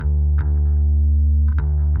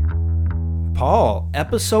Paul,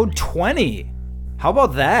 episode 20. How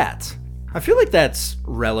about that? I feel like that's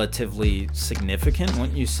relatively significant,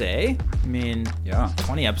 wouldn't you say? I mean, yeah,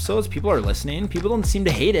 20 episodes, people are listening. People don't seem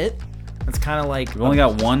to hate it. It's kind of like... We've only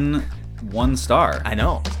got one star. I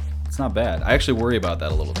know. It's not bad. I actually worry about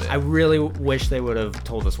that a little bit. I really wish they would have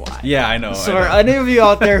told us why. Yeah, I know. So any of you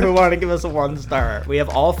out there who want to give us a 1 star, we have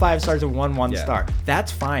all 5 stars and one star.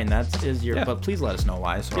 That's fine. That is your... Yeah. But please let us know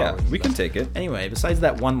why. So yeah, we can take it. Anyway, besides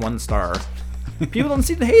that 1 star, people don't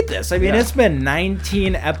seem to hate this. I mean, It's been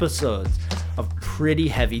 19 episodes of pretty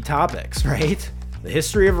heavy topics, right? The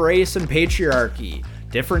history of race and patriarchy,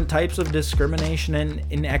 different types of discrimination and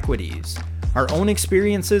inequities, our own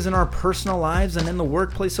experiences in our personal lives and in the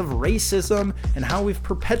workplace of racism and how we've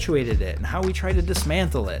perpetuated it and how we try to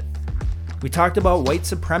dismantle it. We talked about white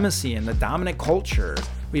supremacy and the dominant culture.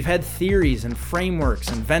 We've had theories and frameworks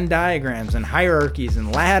and Venn diagrams and hierarchies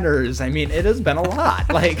and ladders. I mean, it has been a lot.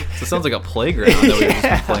 So it sounds like a playground that we've just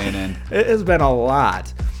been playing in. It has been a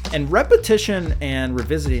lot. And repetition and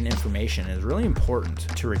revisiting information is really important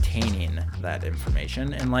to retaining that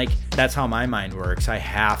information. And that's how my mind works. I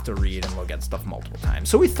have to read and look at stuff multiple times.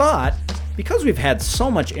 So we thought, because we've had so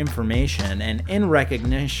much information and in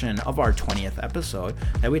recognition of our 20th episode,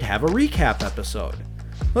 that we'd have a recap episode.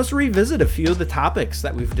 Let's revisit a few of the topics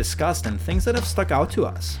that we've discussed and things that have stuck out to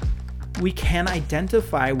us. We can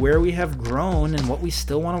identify where we have grown and what we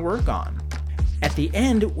still want to work on. At the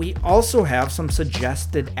end, we also have some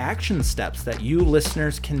suggested action steps that you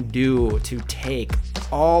listeners can do to take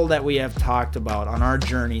all that we have talked about on our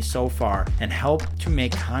journey so far and help to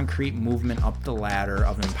make concrete movement up the ladder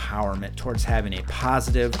of empowerment towards having a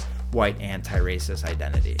positive, white, anti-racist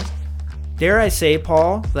identity. Dare I say,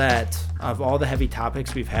 Paul, that of all the heavy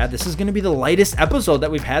topics we've had, this is going to be the lightest episode that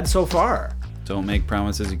we've had so far. Don't make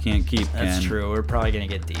promises you can't keep, Ken. That's true. We're probably going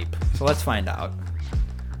to get deep. So let's find out.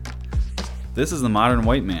 This is The Modern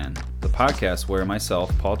White Man, the podcast where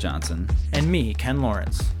myself, Paul Johnson, and me, Ken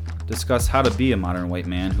Lawrence, discuss how to be a modern white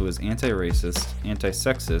man who is anti-racist,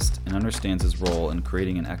 anti-sexist, and understands his role in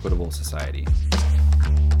creating an equitable society.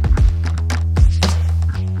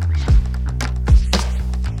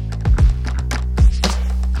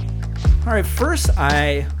 All right, first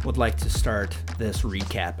I would like to start this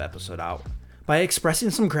recap episode out by expressing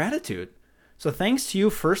some gratitude. So thanks to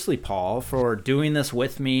you, firstly, Paul, for doing this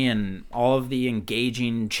with me and all of the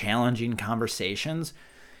engaging, challenging conversations.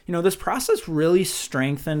 You know, this process really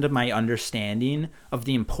strengthened my understanding of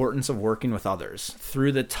the importance of working with others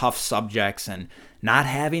through the tough subjects and not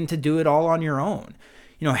having to do it all on your own.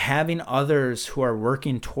 You know, having others who are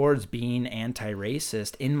working towards being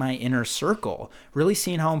anti-racist in my inner circle, really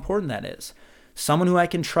seeing how important that is. Someone who I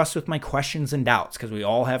can trust with my questions and doubts, because we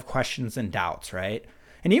all have questions and doubts, right?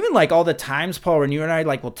 And even all the times, Paul, when you and I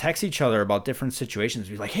will text each other about different situations,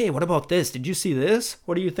 we're like, hey, what about this? Did you see this?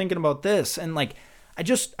 What are you thinking about this? And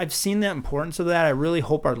I've seen the importance of that. I really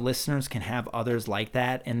hope our listeners can have others like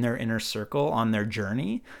that in their inner circle on their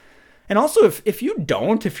journey. And also, if you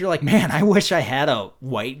don't, if you're like, man, I wish I had a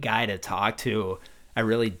white guy to talk to, I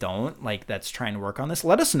really don't, that's trying to work on this,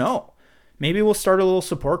 let us know. Maybe we'll start a little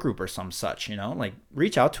support group or some such,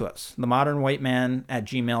 reach out to us,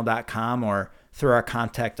 themodernwhiteman@gmail.com or through our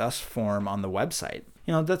contact us form on the website.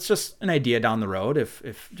 That's just an idea down the road.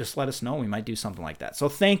 If just let us know, we might do something like that. So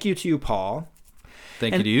thank you to you, Paul.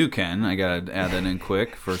 Thank you to you, Ken. I got to add that in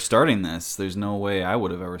quick for starting this. There's no way I would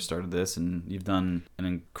have ever started this, and you've done an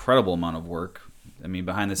incredible amount of work. I mean,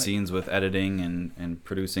 behind the scenes with editing and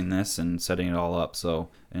producing this and setting it all up. So,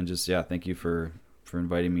 and just, thank you for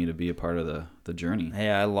inviting me to be a part of the journey. Hey,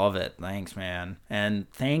 I love it. Thanks, man.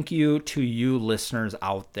 And thank you to you listeners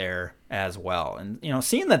out there as well. And,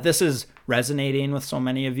 seeing that this is resonating with so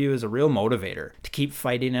many of you is a real motivator to keep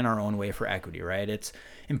fighting in our own way for equity, right? It's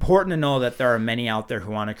important to know that there are many out there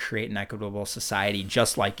who want to create an equitable society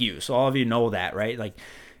just like you. So all of you know that, right?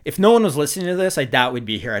 If no one was listening to this, I doubt we'd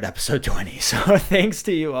be here at episode 20. So thanks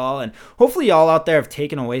to you all. And hopefully y'all out there have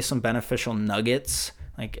taken away some beneficial nuggets.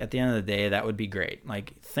 At the end of the day, that would be great.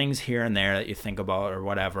 Things here and there that you think about or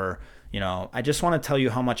whatever. I just want to tell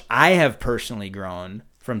you how much I have personally grown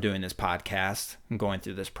from doing this podcast and going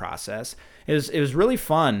through this process. It was really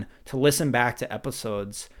fun to listen back to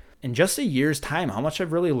episodes in just a year's time, how much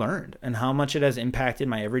I've really learned and how much it has impacted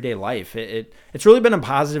my everyday life. It's really been a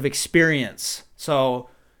positive experience. So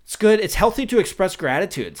it's good. It's healthy to express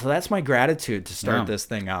gratitude. So that's my gratitude to start this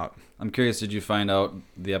thing out. I'm curious, did you find out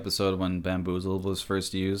the episode when bamboozled was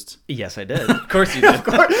first used? Yes, I did. Of course you did. Of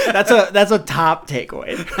course. That's a top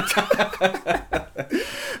takeaway.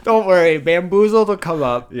 Don't worry, bamboozled will come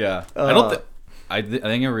up. Yeah. I think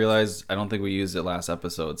I realized I don't think we used it last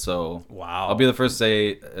episode, so Wow. I'll be the first to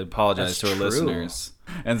say apologize to our listeners.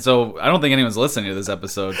 And so I don't think anyone's listening to this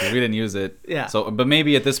episode because we didn't use it. Yeah. So, but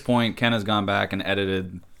maybe at this point, Ken has gone back and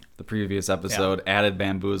edited the previous episode, added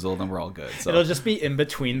bamboozled, and we're all good. So it'll just be in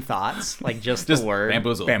between thoughts, like just the word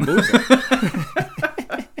bamboozled.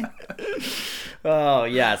 Oh,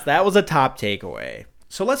 yes, that was a top takeaway.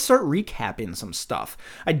 So let's start recapping some stuff.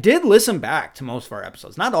 I did listen back to most of our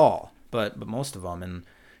episodes, not all, but most of them, and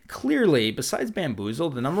clearly, besides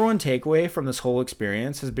bamboozled, the number one takeaway from this whole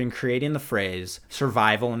experience has been creating the phrase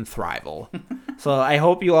survival and thrival. So I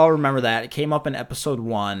hope you all remember that. It came up in episode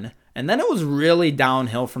 1, and then it was really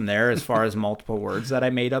downhill from there as far as multiple words that I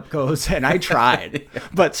made up goes, and I tried.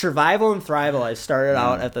 But survival and thrival, I started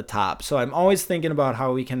out at the top. So I'm always thinking about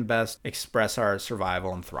how we can best express our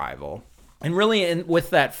survival and thrival. And really, with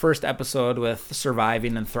that first episode with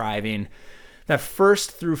surviving and thriving, that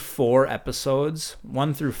first through 4 episodes,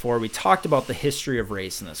 1 through 4, we talked about the history of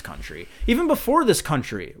race in this country. Even before this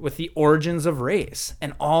country, with the origins of race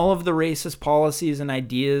and all of the racist policies and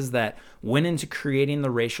ideas that went into creating the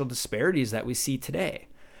racial disparities that we see today.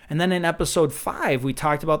 And then in episode 5, we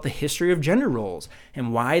talked about the history of gender roles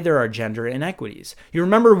and why there are gender inequities. You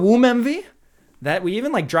remember womb envy? That we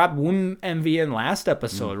even dropped womb envy in last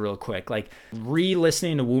episode real quick.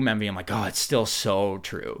 Re-listening to womb envy, I'm like, oh, it's still so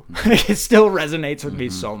true. It still resonates with me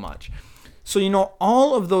so much. So,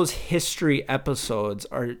 all of those history episodes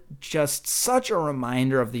are just such a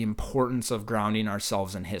reminder of the importance of grounding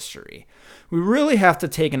ourselves in history. We really have to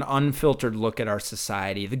take an unfiltered look at our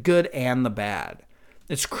society, the good and the bad.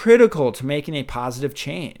 It's critical to making a positive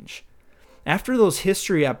change. After those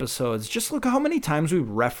history episodes, just look how many times we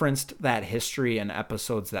referenced that history in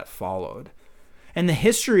episodes that followed. And the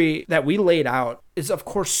history that we laid out is, of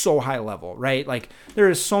course, so high level, right? There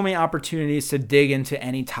is so many opportunities to dig into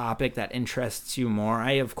any topic that interests you more.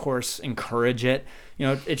 I, of course, encourage it.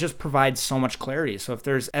 It just provides so much clarity. So if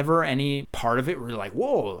there's ever any part of it where you're like,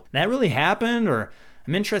 whoa, that really happened, or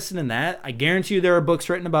I'm interested in that, I guarantee you there are books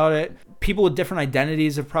written about it. People with different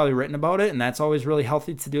identities have probably written about it, and that's always really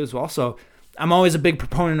healthy to do as well. So I'm always a big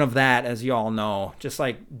proponent of that, as you all know. Just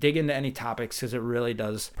dig into any topics because it really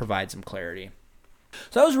does provide some clarity.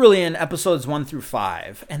 So that was really in episodes 1 through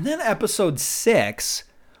 5. And then episode 6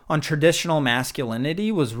 on traditional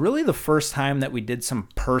masculinity was really the first time that we did some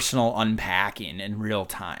personal unpacking in real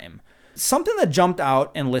time. Something that jumped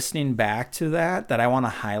out in listening back to that I want to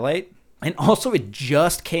highlight, and also it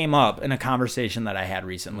just came up in a conversation that I had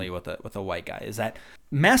recently with a white guy, is that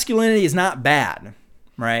masculinity is not bad,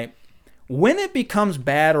 right? When it becomes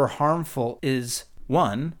bad or harmful is,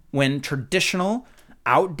 1, when traditional,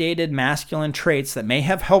 outdated masculine traits that may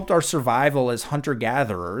have helped our survival as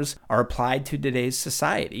hunter-gatherers are applied to today's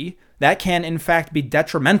society. That can, in fact, be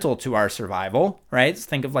detrimental to our survival, right?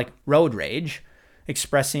 Think of road rage.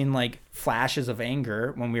 Expressing flashes of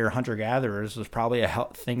anger when we were hunter-gatherers was probably a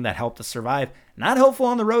thing that helped us survive. Not helpful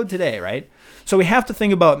on the road today, right? So we have to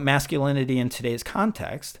think about masculinity in today's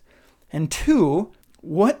context. And 2,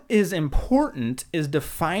 what is important is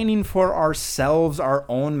defining for ourselves our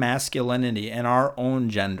own masculinity and our own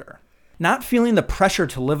gender. Not feeling the pressure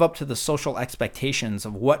to live up to the social expectations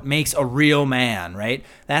of what makes a real man, right?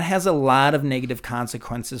 That has a lot of negative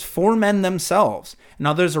consequences for men themselves and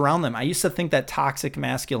others around them. I used to think that toxic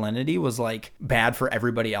masculinity was bad for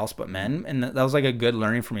everybody else but men. And that was a good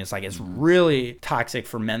learning for me. It's really toxic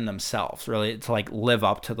for men themselves, really, to live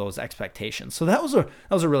up to those expectations. So that was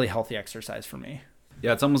a really healthy exercise for me.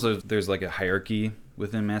 Yeah, it's almost there's a hierarchy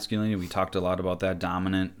within masculinity. We talked a lot about that,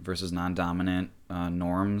 dominant versus non-dominant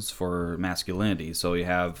norms for masculinity. So you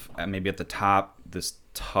have maybe at the top this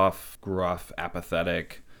tough, gruff,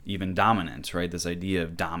 apathetic, even dominance, right? This idea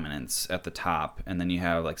of dominance at the top. And then you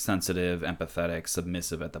have sensitive, empathetic,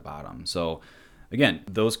 submissive at the bottom. So again,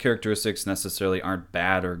 those characteristics necessarily aren't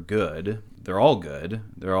bad or good. They're all good.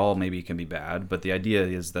 They're all maybe can be bad. But the idea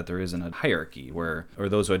is that there isn't a hierarchy or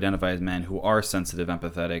those who identify as men who are sensitive,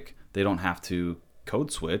 empathetic, they don't have to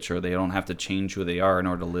code switch or they don't have to change who they are in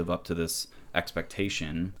order to live up to this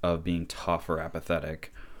expectation of being tough or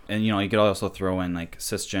apathetic. And, you could also throw in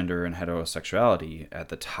cisgender and heterosexuality at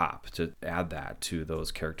the top to add that to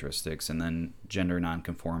those characteristics, and then gender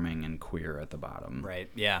nonconforming and queer at the bottom. Right.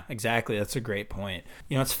 Yeah, exactly. That's a great point.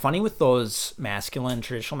 It's funny with those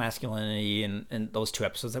traditional masculinity and those 2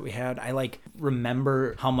 episodes that we had, I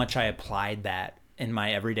remember how much I applied that in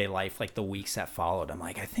my everyday life, the weeks that followed. I'm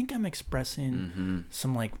I think I'm expressing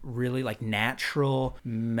some really natural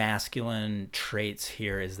masculine traits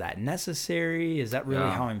here. Is that necessary? Is that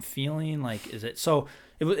really how I'm feeling? Is it? So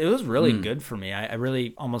it was really good for me. I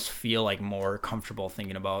really almost feel more comfortable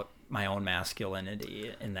thinking about my own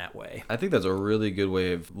masculinity in that way. I think that's a really good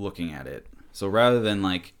way of looking at it. So rather than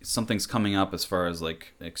like something's coming up as far as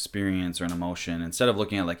like experience or an emotion, instead of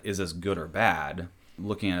looking at like, is this good or bad,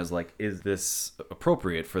 looking at it as like, is this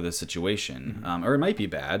appropriate for this situation? Or it might be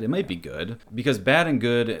bad, it might be good. Because bad and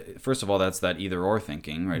good, first of all, that's that either or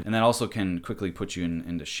thinking, right? And that also can quickly put you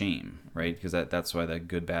into shame, right? Because that's why that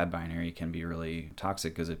good-bad binary can be really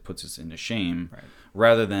toxic, because it puts us into shame, right?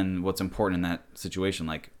 Rather than what's important in that situation,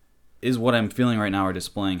 like, is what I'm feeling right now or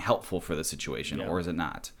displaying helpful for the situation, or is it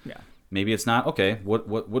not? Yeah. Maybe it's not. Okay, what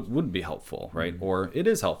would be helpful, right? Or it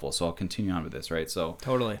is helpful, so I'll continue on with this, right? So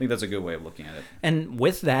totally, I think that's a good way of looking at it. And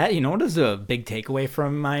with that, what is a big takeaway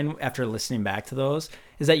from mine after listening back to those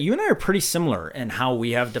is that you and I are pretty similar in how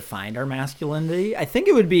we have defined our masculinity. I think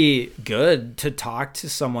it would be good to talk to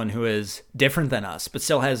someone who is different than us, but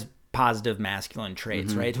still has positive masculine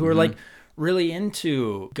traits, right? Who are like really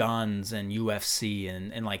into guns and UFC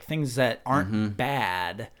and like things that aren't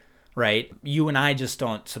bad. Right? You and I just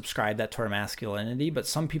don't subscribe that to our masculinity, but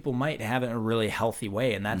some people might have it in a really healthy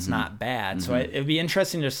way, and that's not bad. So it'd be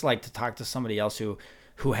interesting just like to talk to somebody else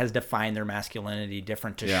who has defined their masculinity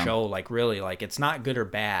different to show like really like it's not good or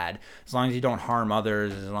bad as long as you don't harm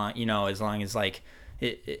others, as long as like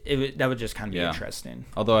it that would just kind of be interesting.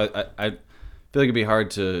 Although I feel like it'd be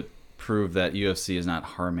hard to prove that UFC is not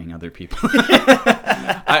harming other people.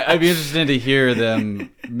 I'd be interested to hear them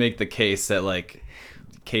make the case that like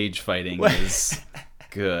cage fighting is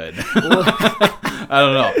good. I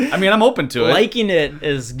don't know. I mean, I'm open to it. Liking it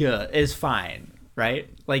is fine, right?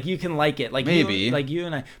 Like you can like it, like maybe you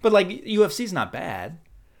and I, but like UFC's not bad.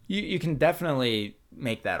 You can definitely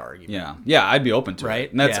make that argument. Yeah, I'd be open to right?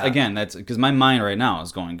 it. And that's because my mind right now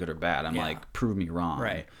is going good or bad. I'm like, prove me wrong,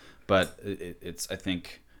 right? But it's I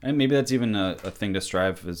think, and maybe that's even a thing to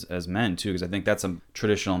strive as men too, because I think that's a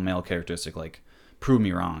traditional male characteristic, like, prove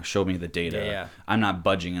me wrong, show me the data. Yeah. I'm not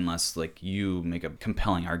budging unless like you make a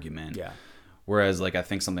compelling argument. Yeah. Whereas like I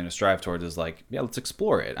think something to strive towards is like, let's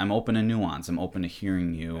explore it. I'm open to nuance. I'm open to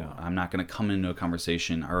hearing you. Yeah. I'm not going to come into a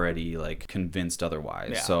conversation already like convinced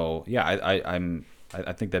otherwise. Yeah. So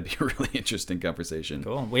I think that'd be a really interesting conversation.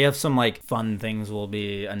 Cool. We have some like fun things we'll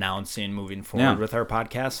be announcing moving forward with our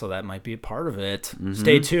podcast, so that might be a part of it.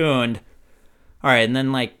 Stay tuned. All right, and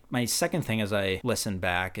then like my second thing as I listen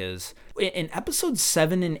back is in episodes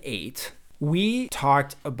 7 and 8, we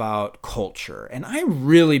talked about culture, and I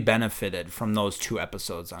really benefited from those 2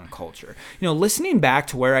 episodes on culture. Listening back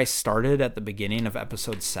to where I started at the beginning of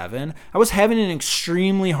episode 7, I was having an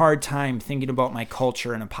extremely hard time thinking about my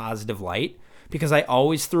culture in a positive light because I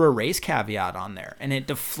always threw a race caveat on there, and it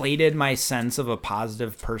deflated my sense of a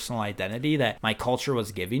positive personal identity that my culture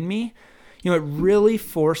was giving me. It really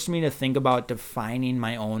forced me to think about defining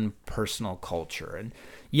my own personal culture. And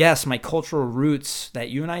yes, my cultural roots that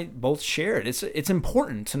you and I both shared, it's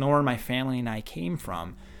important to know where my family and I came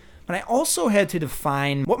from. But I also had to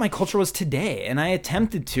define what my culture was today, and I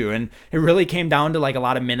attempted to. And it really came down to like a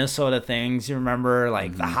lot of Minnesota things. You remember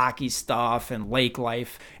like the hockey stuff and lake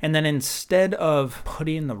life. And then instead of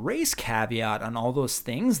putting the race caveat on all those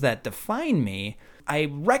things that define me, I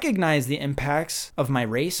recognize the impacts of my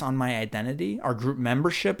race on my identity. Our group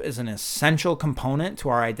membership is an essential component to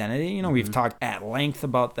our identity. We've talked at length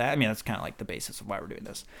about that. I mean, that's kind of like the basis of why we're doing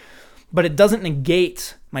this. But it doesn't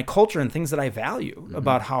negate my culture and things that I value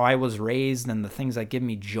about how I was raised and the things that give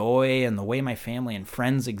me joy and the way my family and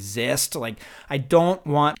friends exist. Like, I don't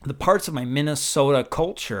want the parts of my Minnesota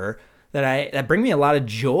culture that bring me a lot of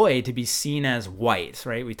joy to be seen as white,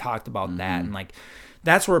 right? We talked about that, and like,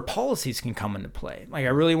 that's where policies can come into play. Like, I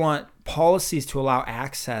really want policies to allow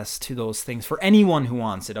access to those things for anyone who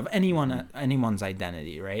wants it, of anyone's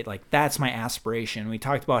identity, right? Like, that's my aspiration. We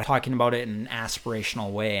talked about talking about it in an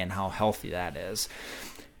aspirational way and how healthy that is.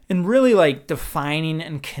 And really, like, defining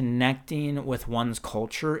and connecting with one's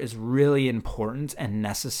culture is really important and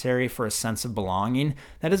necessary for a sense of belonging.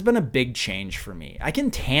 That has been a big change for me. I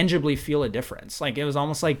can tangibly feel a difference. Like, it was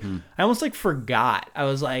almost like, I almost like forgot. I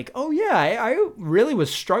was like, oh yeah, I really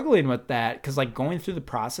was struggling with that, because like going through the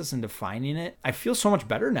process and defining it, I feel so much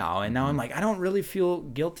better now. And now I'm like, I don't really feel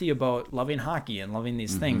guilty about loving hockey and loving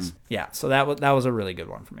these things. Yeah, so that was a really good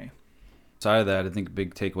one for me. Outside of that, I think a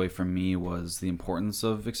big takeaway for me was the importance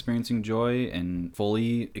of experiencing joy and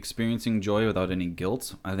fully experiencing joy without any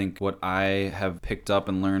guilt. I think what I have picked up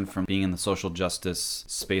and learned from being in the social justice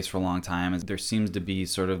space for a long time is there seems to be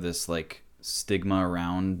sort of this like stigma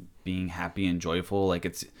around being happy and joyful. Like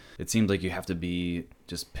it seems like you have to be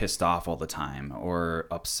just pissed off all the time or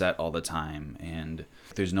upset all the time, and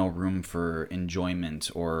there's no room for enjoyment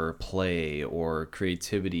or play or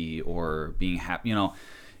creativity or being happy.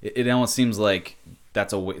 It almost seems like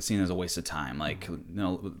that's seen as a waste of time. Like,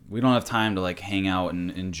 we don't have time to like hang out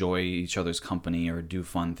and enjoy each other's company or do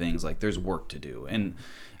fun things. Like, there's work to do. And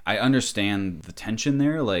I understand the tension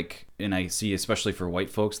there. Like, and I see, especially for white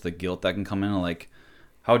folks, the guilt that can come in. Like,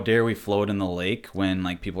 how dare we float in the lake when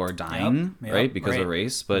like people are dying, right? Because of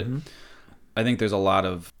race. But I think there's a lot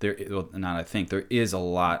of there is a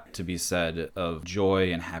lot to be said of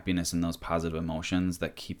joy and happiness and those positive emotions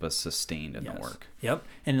that keep us sustained in the work. Yep.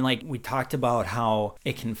 And like we talked about how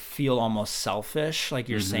it can feel almost selfish, like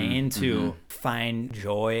you're saying, to find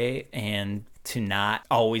joy and to not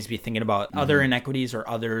always be thinking about other inequities or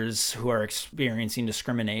others who are experiencing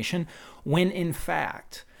discrimination, when in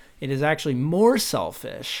fact it is actually more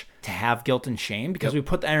selfish to have guilt and shame because we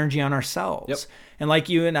put the energy on ourselves. And like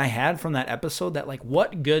you and I had from that episode, that like,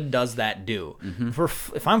 what good does that do?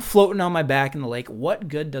 If I'm floating on my back in the lake, what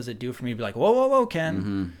good does it do for me to be like, whoa,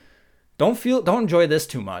 Ken, don't enjoy this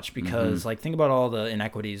too much, because like, think about all the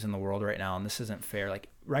inequities in the world right now, and this isn't fair. Like,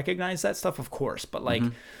 recognize that stuff, of course, but like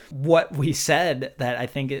what we said that I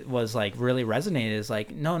think it was like really resonated is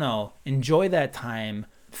like, no, enjoy that time.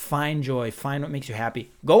 Find joy, find what makes you happy.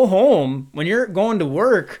 Go home when you're going to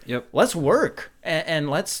work. Let's work and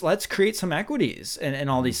let's create some equities and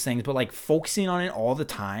all these things. But like, focusing on it all the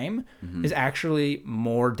time is actually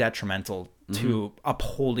more detrimental to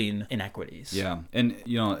upholding inequities. And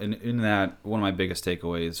in that, one of my biggest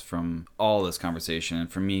takeaways from all this conversation, and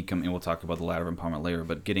for me, and we'll talk about the ladder of empowerment later,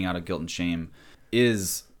 but getting out of guilt and shame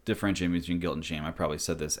is differentiating between guilt and shame. I probably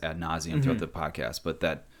said this ad nauseum throughout the podcast, but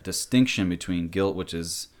that distinction between guilt, which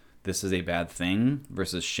is this is a bad thing,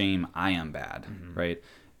 versus shame, I am bad, right?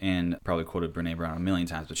 And probably quoted Brene Brown a million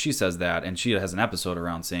times, but she says that, and she has an episode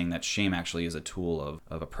around saying that shame actually is a tool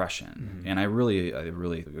of oppression. And I really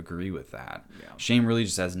agree with that. Shame really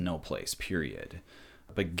just has no place, period.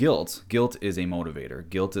 But guilt is a motivator.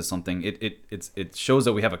 Guilt is something, it shows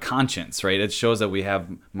that we have a conscience, right? It shows that we have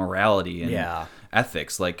morality and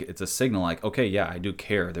ethics. Like, it's a signal like, okay, yeah, I do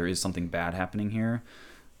care. There is something bad happening here.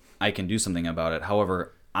 I can do something about it.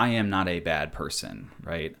 However, I am not a bad person,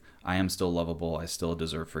 right? I am still lovable. I still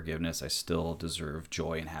deserve forgiveness. I still deserve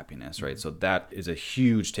joy and happiness, right? So that is a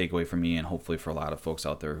huge takeaway for me, and hopefully for a lot of folks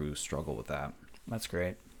out there who struggle with that. That's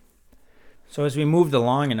great. So as we moved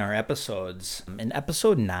along in our episodes, in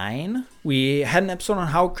episode 9, we had an episode on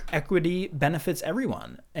how equity benefits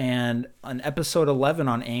everyone, and an episode 11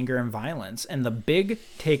 on anger and violence. And the big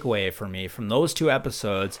takeaway for me from those 2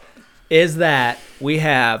 episodes is that we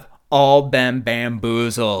have all been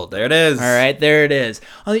bamboozled. There it is. All right, there it is.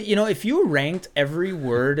 If you ranked every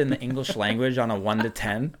word in the English language on a 1 to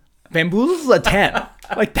 10, bamboozle is a 10.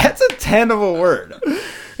 Like, that's a 10 of a word.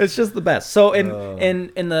 It's just the best. So in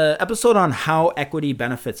the episode on how equity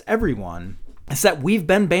benefits everyone, it's that we've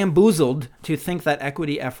been bamboozled to think that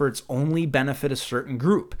equity efforts only benefit a certain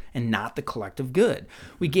group and not the collective good.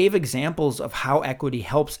 We gave examples of how equity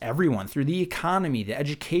helps everyone through the economy, the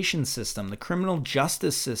education system, the criminal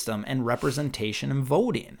justice system, and representation and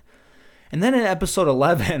voting. And then in episode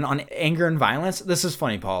 11 on anger and violence, this is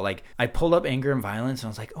funny, Paul. Like, I pulled up anger and violence and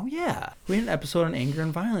I was like, oh yeah, we had an episode on anger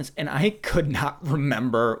and violence. And I could not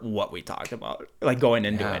remember what we talked about, like, going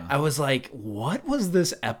into it. I was like, what was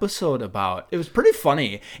this episode about? It was pretty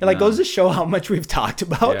funny. It like goes to show how much we've talked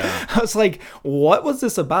about. I was like, what was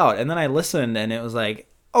this about? And then I listened and it was like,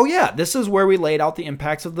 oh yeah, this is where we laid out the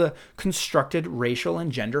impacts of the constructed racial and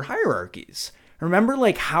gender hierarchies. Remember,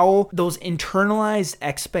 like, how those internalized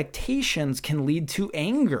expectations can lead to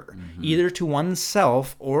anger, either to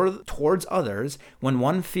oneself or towards others, when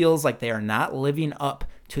one feels like they are not living up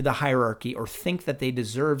to the hierarchy or think that they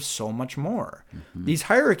deserve so much more. These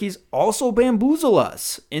hierarchies also bamboozle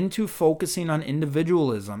us into focusing on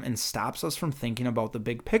individualism and stops us from thinking about the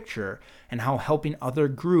big picture and how helping other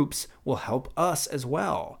groups will help us as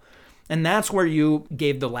well. And that's where you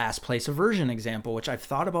gave the last place aversion example, which I've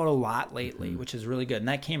thought about a lot lately, which is really good. And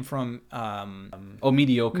that came from...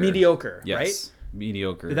 Mediocre. Mediocre, yes. Right?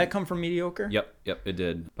 Mediocre. Did that come from Mediocre? Yep, it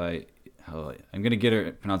did. I'm going to get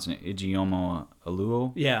it pronouncing it Ijeoma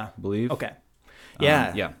Oluo. Yeah. I believe. Okay.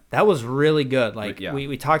 Yeah. That was really good. Like,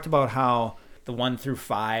 we talked about how the 1 through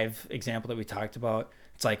 5 example that we talked about,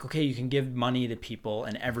 it's like, okay, you can give money to people,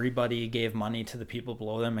 and everybody gave money to the people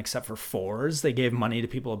below them except for 4s. They gave money to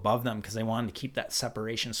people above them because they wanted to keep that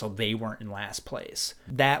separation so they weren't in last place.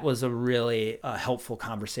 That was a really helpful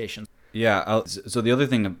conversation. Yeah. So the other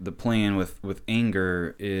thing, the plan with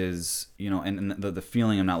anger is, and the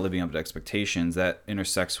feeling of not living up to expectations, that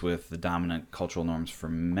intersects with the dominant cultural norms for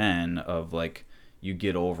men of like, you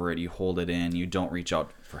get over it, you hold it in, you don't reach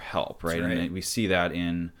out for help, right? And we see that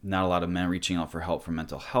in not a lot of men reaching out for help for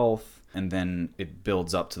mental health, and then it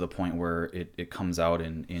builds up to the point where it comes out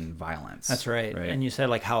in violence. That's right. And you said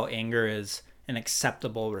like how anger is an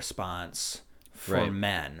acceptable response for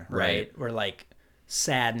men, right? Where like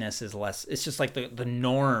sadness is less, it's just like the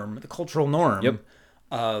norm, the cultural norm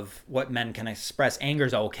of what men can express.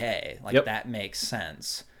 Anger's okay. Like that makes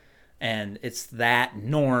sense. And it's that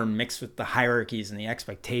norm mixed with the hierarchies and the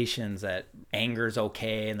expectations that anger's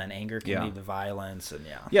okay, and then anger can lead to violence, and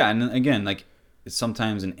and again, like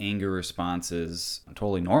sometimes an anger response is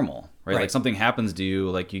totally normal, right? Like something happens to you,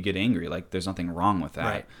 like you get angry, like there's nothing wrong with that.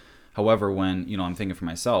 Right. However, when, I'm thinking for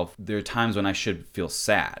myself, there are times when I should feel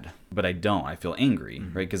sad, but I don't. I feel angry,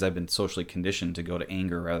 right? Because I've been socially conditioned to go to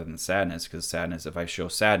anger rather than sadness, because sadness, if I show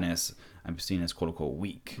sadness, I'm seen as quote unquote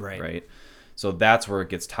weak, right? So that's where it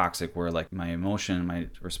gets toxic, where like my emotion, my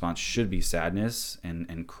response should be sadness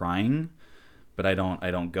and crying, but I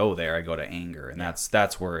don't go there. I go to anger, and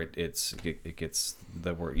that's where it gets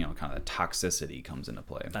the word, kind of the toxicity comes into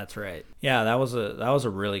play. That's right. Yeah, that was a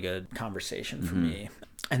really good conversation for me.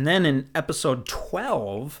 And then in episode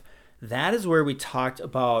 12, that is where we talked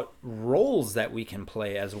about roles that we can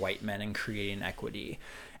play as white men in creating equity.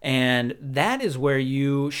 And that is where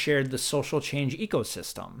you shared the social change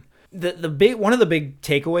ecosystem. One of the big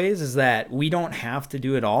takeaways is that we don't have to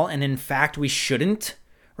do it all, and in fact we shouldn't,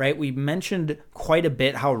 right? We mentioned quite a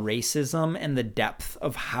bit how racism and the depth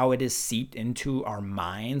of how it is seeped into our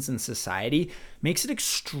minds and society makes it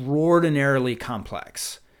extraordinarily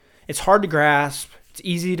complex. It's hard to grasp. It's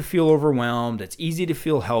easy to feel overwhelmed. It's easy to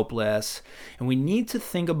feel helpless. And we need to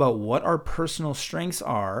think about what our personal strengths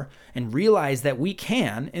are and realize that we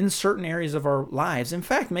can, in certain areas of our lives, in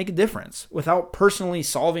fact, make a difference without personally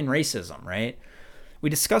solving racism, right? We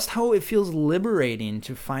discussed how it feels liberating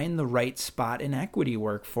to find the right spot in equity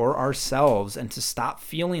work for ourselves and to stop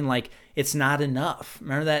feeling like it's not enough.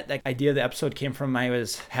 Remember that idea the episode came from? I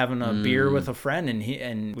was having a beer with a friend,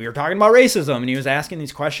 and we were talking about racism, and he was asking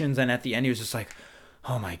these questions, and at the end he was just like,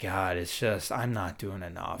 oh my God, it's just, I'm not doing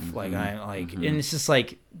enough. And it's just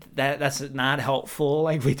like, that's not helpful.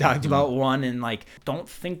 Like we talked about one, and like, don't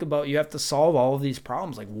think about, you have to solve all of these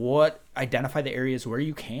problems. Like identify the areas where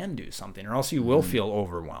you can do something, or else you will feel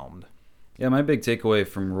overwhelmed. Yeah, my big takeaway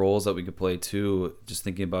from roles that we could play too, just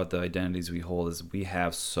thinking about the identities we hold, is we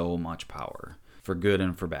have so much power, for good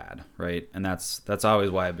and for bad, right? And that's always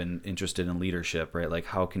why I've been interested in leadership, right? Like,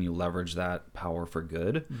 how can you leverage that power for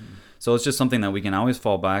good? So it's just something that we can always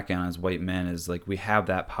fall back on as white men, is like, we have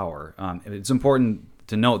that power. It's important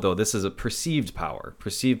to note, though, this is a perceived power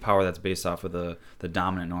that's based off of the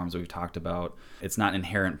dominant norms that we've talked about. It's not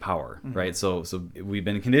inherent power, right? So we've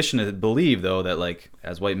been conditioned to believe, though, that like,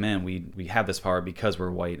 as white men, we have this power because we're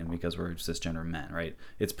white and because we're cisgender men, right?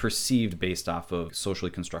 It's perceived based off of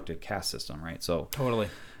socially constructed caste system, right? So totally.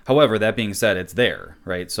 However, that being said, it's there,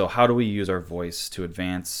 right? So how do we use our voice to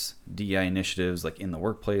advance DEI initiatives, like in the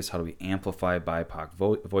workplace? How do we amplify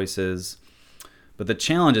BIPOC voices? But the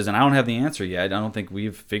challenge is, and I don't have the answer yet, I don't think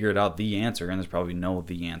we've figured out the answer, and there's probably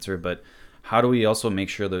the answer, but how do we also make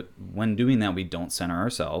sure that when doing that, we don't center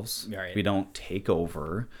ourselves, we don't take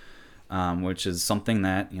over, which is something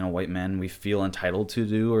that, white men, we feel entitled to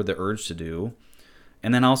do, or the urge to do.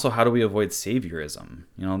 And then also, how do we avoid saviorism?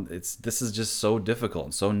 This is just so difficult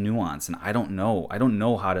and so nuanced, and I don't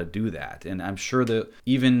know how to do that. And I'm sure that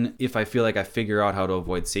even if I feel like I figure out how to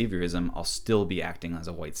avoid saviorism, I'll still be acting as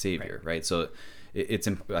a white savior, right? So it's,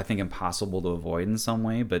 I think, impossible to avoid in some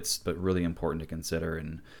way, but really important to consider.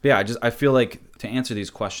 And yeah, I feel like to answer these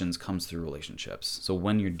questions comes through relationships. So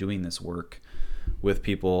when you're doing this work with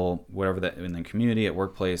people, whatever that, in the community, at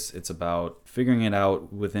workplace, it's about figuring it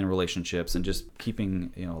out within relationships and just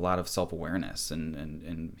keeping a lot of self-awareness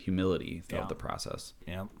and humility throughout the process.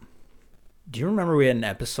 Yeah. Do you remember we had an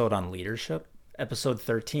episode on leadership? Episode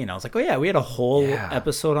 13. I was like, oh yeah, we had a whole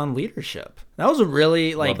episode on leadership. That was a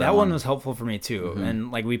really, like, that one was helpful for me too. And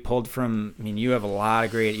like, we pulled from, you have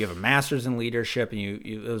you have a master's in leadership, and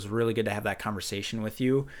it was really good to have that conversation with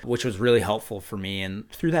you, which was really helpful for me. And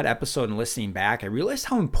through that episode and listening back, I realized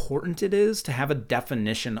how important it is to have a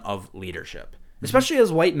definition of leadership, especially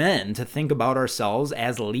as white men, to think about ourselves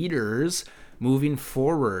as leaders moving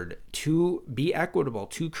forward, to be equitable,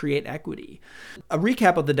 to create equity. A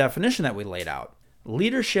recap of the definition that we laid out.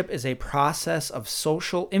 Leadership is a process of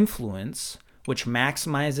social influence which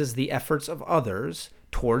maximizes the efforts of others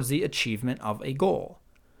towards the achievement of a goal.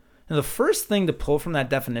 Now, the first thing to pull from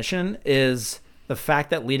that definition is the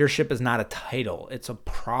fact that leadership is not a title, it's a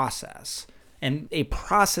process. And a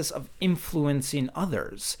process of influencing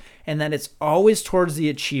others, and that it's always towards the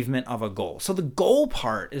achievement of a goal. So the goal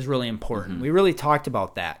part is really important. We really talked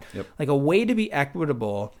about that. Like, a way to be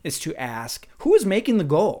equitable is to ask, who is making the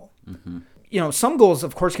goal? Some goals,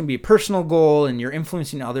 of course, can be a personal goal and you're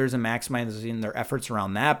influencing others and maximizing their efforts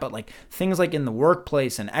around that. But like things like in the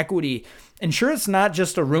workplace and equity, ensure it's not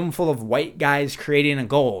just a room full of white guys creating a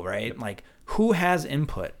goal, right? Like who has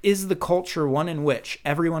input? Is the culture one in which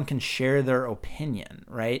everyone can share their opinion,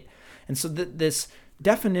 right? And so this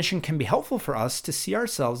definition can be helpful for us to see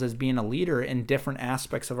ourselves as being a leader in different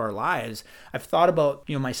aspects of our lives. I've thought about,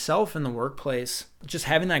 myself in the workplace, just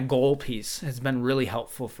having that goal piece has been really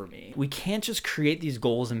helpful for me. We can't just create these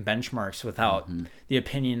goals and benchmarks without the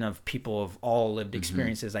opinion of people of all lived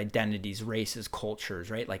experiences, identities, races, cultures,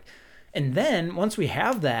 right? Like, and then once we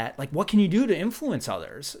have that, like, what can you do to influence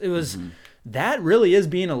others? It was that really is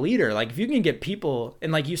being a leader. Like if you can get people,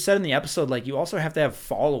 and like you said in the episode, like you also have to have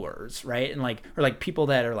followers, right? And like, or like people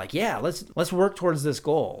that are like, yeah, let's work towards this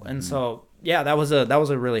goal. And so, yeah, that was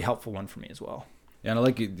a really helpful one for me as well. Yeah, and I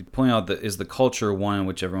like you point out that is the culture one in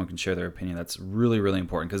which everyone can share their opinion. That's really, really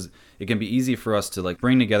important because it can be easy for us to like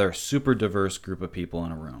bring together a super diverse group of people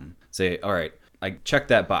in a room. Say, all right, I checked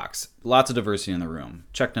that box. Lots of diversity in the room.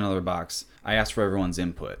 Checked another box. I asked for everyone's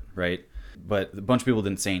input, right? But a bunch of people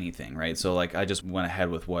didn't say anything, right? So like I just went ahead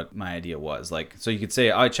with what my idea was. Like, so you could say,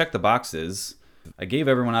 I checked the boxes. I gave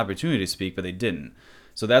everyone an opportunity to speak, but they didn't.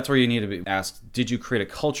 So that's where you need to be asked, did you create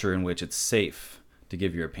a culture in which it's safe to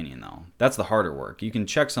give your opinion though? That's the harder work. You can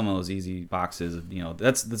check some of those easy boxes,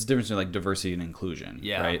 that's the difference between like diversity and inclusion,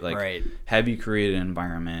 right? Like right. Have you created an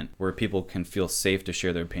environment where people can feel safe to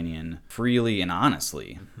share their opinion freely and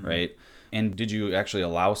honestly, right? And did you actually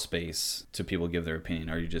allow space to people give their opinion?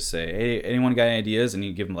 Or you just say, hey, anyone got any ideas? And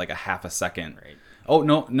you give them like a half a second. Right. Oh,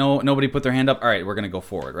 no, nobody put their hand up. All right, we're going to go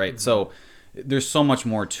forward, right? So there's so much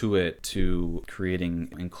more to it, to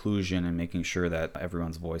creating inclusion and making sure that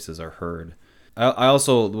everyone's voices are heard. I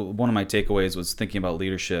also, one of my takeaways was thinking about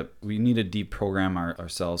leadership. We need to deprogram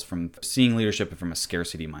ourselves from seeing leadership from a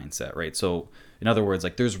scarcity mindset, right? So in other words,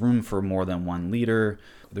 like there's room for more than one leader.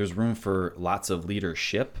 There's room for lots of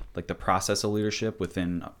leadership, like the process of leadership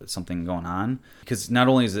within something going on. Because not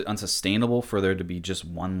only is it unsustainable for there to be just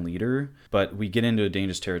one leader, but we get into a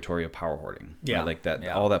dangerous territory of power hoarding. Yeah. Right? Like that,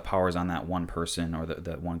 all that power is on that one person or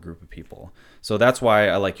that one group of people. So that's why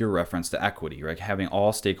I like your reference to equity, right? Having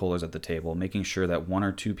all stakeholders at the table, making sure that one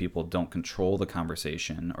or two people don't control the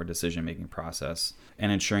conversation or decision-making process,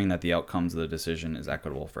 and ensuring that the outcomes of the decision is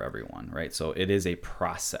equitable for everyone, right? So it is a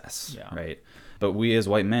process, right? But we as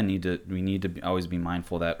white men need to always be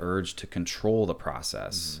mindful of that urge to control the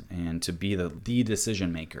process and to be the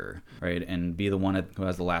decision maker, right? And be the one who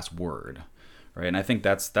has the last word, right? And I think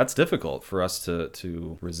that's difficult for us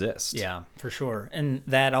to resist. Yeah, for sure. And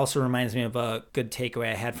that also reminds me of a good takeaway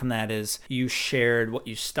I had from that is you shared what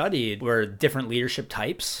you studied were different leadership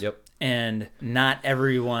types. Yep. And not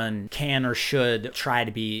everyone can or should try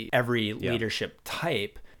to be every leadership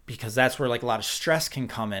type. Because that's where like a lot of stress can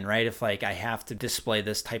come in, right? If like I have to display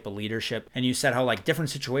this type of leadership, and you said how like different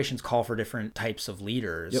situations call for different types of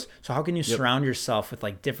leaders. Yep. So how can you surround yourself with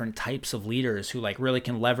like different types of leaders who like really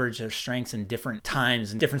can leverage their strengths in different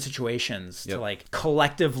times and different situations to like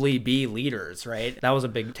collectively be leaders, right? That was a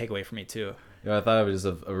big takeaway for me too. Yeah, I thought it was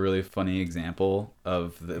a really funny example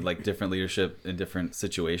of the, like different leadership in different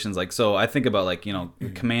situations. Like, so I think about like,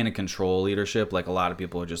 command and control leadership. Like a lot of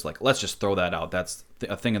people are just like, let's just throw that out. That's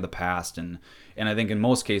a thing of the past. And I think in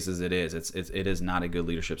most cases it is. It is not a good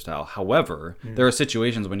leadership style. However, there are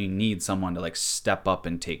situations when you need someone to like step up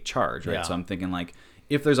and take charge, right? Yeah. So I'm thinking like,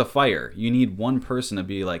 if there's a fire, you need one person to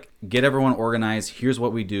be like, get everyone organized. Here's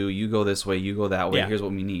what we do. You go this way. You go that way. Yeah. Here's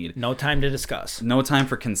what we need. No time to discuss. No time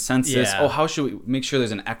for consensus. Yeah. Oh, how should we make sure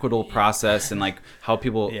there's an equitable process and like how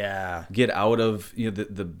people get out of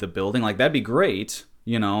the building? Like that'd be great.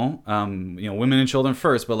 Women and children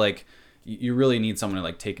first, but like you really need someone to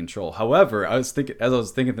like take control. However, I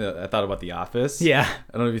thought about The Office. Yeah.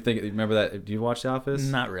 I don't know if you remember that. Do you watch The Office?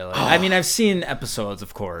 Not really. I mean, I've seen episodes,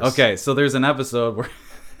 of course. Okay, so there's an episode where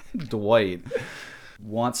Dwight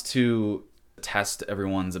wants to test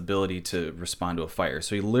everyone's ability to respond to a fire.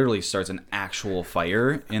 So he literally starts an actual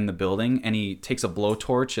fire in the building, and he takes a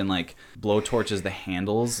blowtorch and like blowtorches the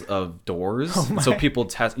handles of doors. So people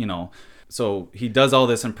test, so he does all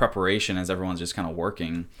this in preparation as everyone's just kind of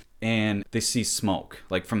working. And they see smoke,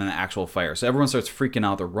 like from an actual fire. So everyone starts freaking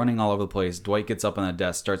out. They're running all over the place. Dwight gets up on the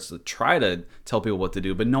desk, starts to try to tell people what to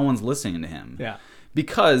do, but no one's listening to him. Yeah.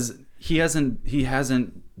 Because he hasn't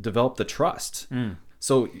developed the trust.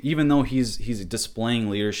 So even though he's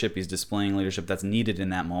displaying leadership that's needed in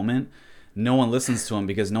that moment, no one listens to him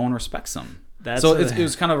because no one respects him. It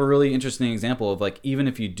was kind of a really interesting example of like, even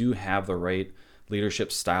if you do have the right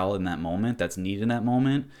leadership style in that moment that's needed in that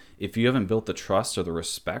moment, if you haven't built the trust or the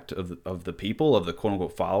respect of the people, of the quote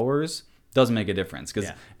unquote followers, doesn't make a difference, because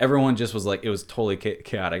everyone just was like, it was totally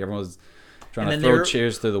chaotic. Everyone was trying to throw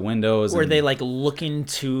chairs through the windows. Were they like looking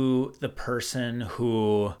to the person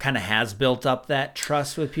who kind of has built up that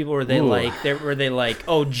trust with people? Were they like,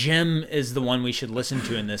 oh, Jim is the one we should listen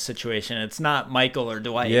to in this situation? It's not Michael or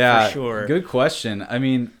Dwight, for sure. Good question. I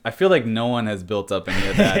mean, I feel like no one has built up any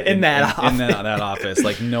of that in that office.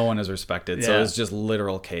 Like, no one is respected. So it's just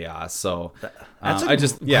literal chaos. So that's a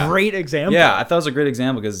great example. Yeah, I thought it was a great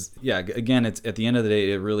example because, again, it's at the end of the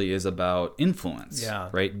day, it really is about influence. Yeah.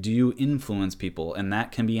 Right? Do you influence people? And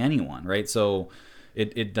that can be anyone, right? So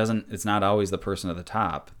it's not always the person at the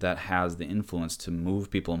top that has the influence to move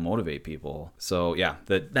people and motivate people. So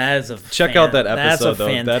check out that episode. That's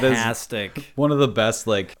fantastic. That is one of the best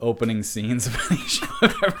like opening scenes of any show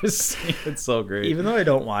I've ever seen. It's so great. Even though I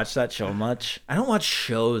don't watch that show much, I don't watch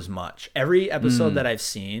shows much. Every episode that I've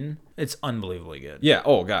seen, it's unbelievably good. Yeah.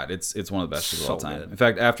 Oh God, it's one of the best shows of all time. Good. In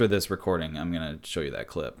fact, after this recording, I'm gonna show you that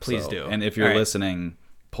clip. Please do. And if you're listening,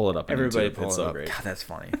 pull it up. Everybody YouTube. pull It's it so up. great. God, that's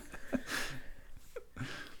funny.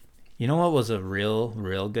 You know what was a real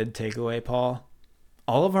good takeaway, Paul?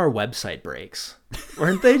 All of our website breaks.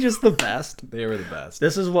 Weren't they just the best? They were the best.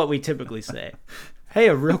 This is what we typically say. Hey,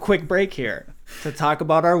 a real quick break here to talk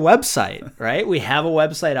about our website, right? We have a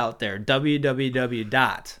website out there,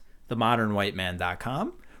 www.themodernwhiteman.com,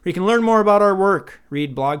 where you can learn more about our work,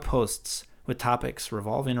 read blog posts with topics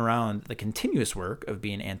revolving around the continuous work of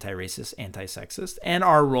being anti-racist, anti-sexist, and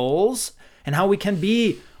our roles and how we can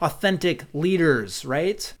be authentic leaders,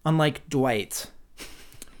 right? Unlike Dwight.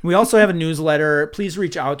 We also have a newsletter. Please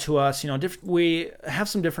reach out to us. We have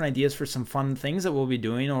some different ideas for some fun things that we'll be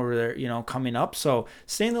doing over there, coming up. So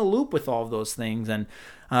stay in the loop with all of those things. And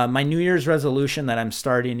my New Year's resolution that I'm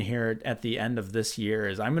starting here at the end of this year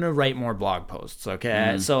is I'm going to write more blog posts.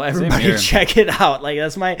 Okay. So everybody check it out. Like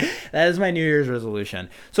that is my New Year's resolution.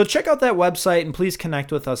 So check out that website and please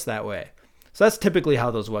connect with us that way. So that's typically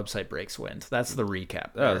how those website breaks went. That's the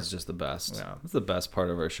recap. That was just the best. Yeah. That's the best part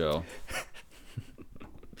of our show.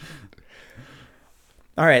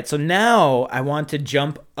 All right, so now I want to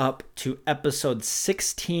jump up to episode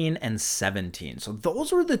 16 and 17. So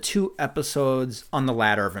those were the two episodes on the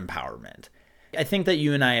ladder of empowerment. I think that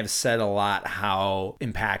you and I have said a lot how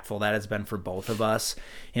impactful that has been for both of us.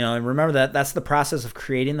 And remember that's the process of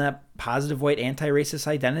creating that positive white anti-racist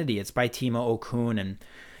identity. It's by Tima Okun. And,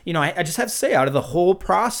 I just have to say, out of the whole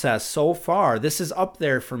process so far, this is up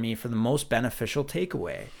there for me for the most beneficial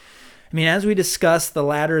takeaway. I mean, as we discussed, the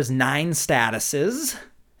ladder is 9 statuses,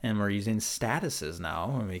 and we're using statuses now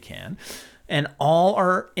when we can, and all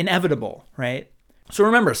are inevitable, right? So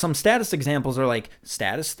remember, some status examples are like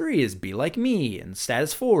status 3 is be like me, and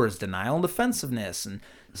status 4 is denial and defensiveness, and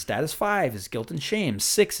status 5 is guilt and shame,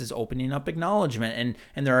 6 is opening up acknowledgement,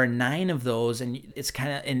 and there are 9 of those, and it's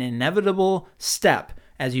kind of an inevitable step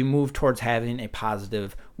as you move towards having a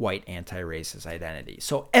positive white anti-racist identity.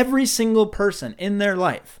 So every single person in their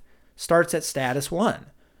life starts at status 1,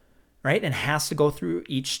 right? And has to go through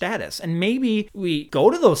each status. And maybe we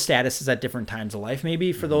go to those statuses at different times of life.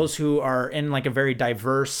 Maybe for those who are in like a very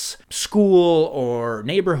diverse school or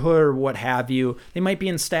neighborhood or what have you, they might be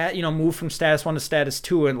in move from status 1 to status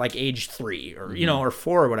 2 at like age 3 or, or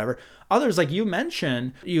 4 or whatever. Others, like you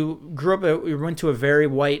mentioned, you went to a very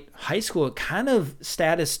white high school, kind of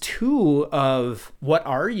status 2 of what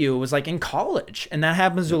are you was like in college. And that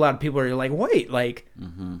happens to a lot of people where you're like, wait, like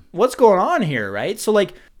what's going on here, right? So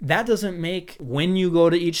like that doesn't make when you go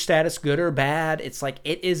to each status good or bad. It's like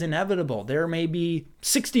it is inevitable. There may be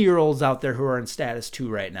 60-year-olds out there who are in status 2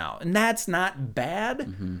 right now. And that's not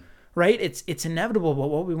bad. Right? It's inevitable, but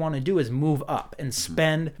what we want to do is move up and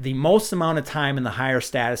spend the most amount of time in the higher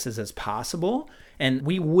statuses as possible. And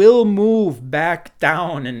we will move back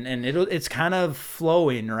down and it's kind of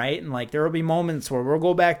flowing, right? And like there will be moments where we'll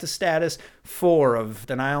go back to status 4 of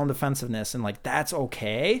denial and defensiveness, and like that's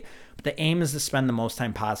okay. But the aim is to spend the most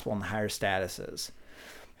time possible in the higher statuses.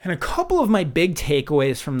 And a couple of my big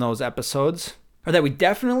takeaways from those episodes are that we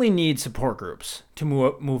definitely need support groups to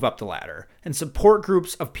move up the ladder, and support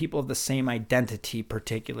groups of people of the same identity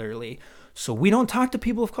particularly. So we don't talk to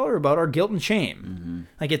people of color about our guilt and shame.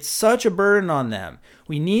 Like it's such a burden on them.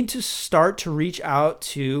 We need to start to reach out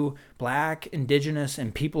to Black, Indigenous,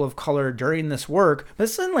 and people of color during this work. But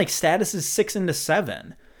it's in like statuses 6 into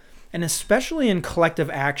 7, and especially in collective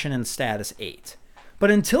action in status 8. But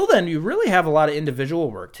until then, you really have a lot of individual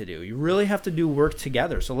work to do. You really have to do work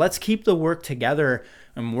together. So let's keep the work together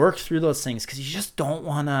and work through those things, because you just don't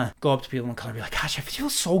want to go up to people of color and be like, gosh, I feel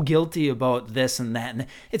so guilty about this and that. And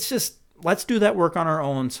it's just, let's do that work on our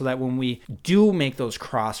own so that when we do make those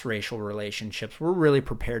cross-racial relationships, we're really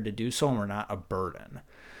prepared to do so and we're not a burden.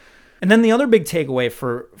 And then the other big takeaway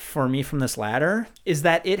for me from this ladder is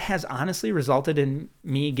that it has honestly resulted in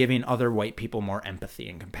me giving other white people more empathy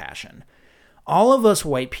and compassion. All of us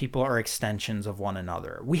white people are extensions of one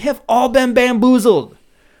another. We have all been bamboozled.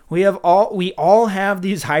 We all have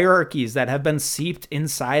these hierarchies that have been seeped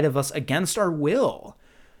inside of us against our will.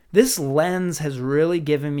 This lens has really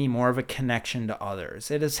given me more of a connection to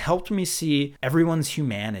others. It has helped me see everyone's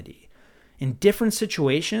humanity. In different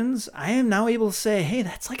situations, I am now able to say, hey,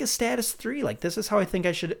 that's like a status 3. Like, this is how I think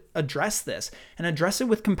I should address this, and address it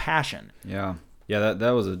with compassion. Yeah. Yeah, that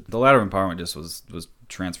was the ladder of empowerment just was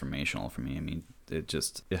transformational for me. I mean, it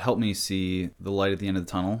helped me see the light at the end of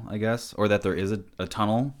the tunnel, I guess, or that there is a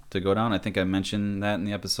tunnel to go down. I think I mentioned that in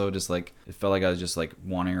the episode, just like it felt like I was just like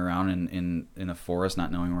wandering around in a forest,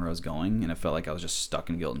 not knowing where I was going, and it felt like I was just stuck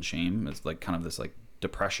in guilt and shame. It's like kind of this like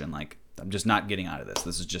depression, like I'm just not getting out of this.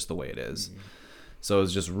 This is just the way it is. Mm-hmm. So it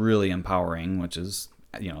was just really empowering, which is,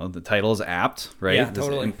 the title is apt, right? Yeah,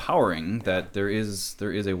 totally. Empowering that there is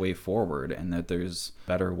a way forward, and that there's a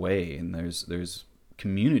better way, and there's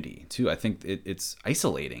community too. I think it's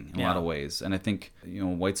isolating in a lot of ways, and I think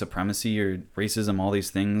white supremacy or racism, all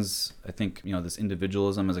these things, I think this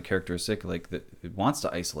individualism as a characteristic, like that, it wants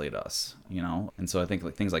to isolate us, and so I think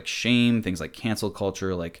like things like shame, things like cancel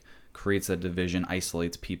culture, like creates that division,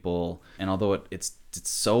 isolates people. And although it's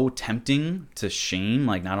so tempting to shame,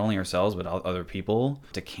 like not only ourselves but other people,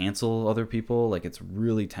 to cancel other people, like it's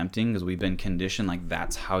really tempting because we've been conditioned like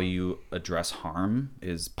that's how you address harm,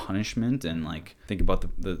 is punishment. And like think about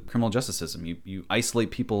the criminal justice system, you isolate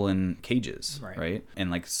people in cages, right? And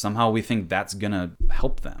like somehow we think that's gonna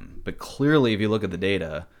help them, but clearly if you look at the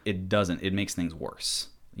data, it doesn't. It makes things worse.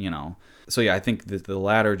 So yeah, I think that the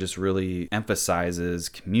latter just really emphasizes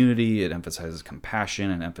community, it emphasizes compassion,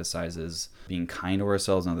 it emphasizes being kind to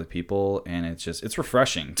ourselves and other people, and it's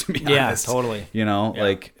refreshing, to be honest. Yeah, totally.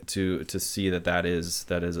 Like to see there's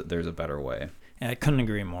a better way. Yeah, I couldn't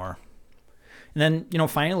agree more. And then,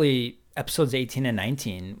 finally, episodes 18 and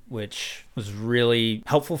 19, which was really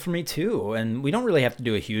helpful for me too. And we don't really have to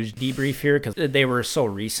do a huge debrief here because they were so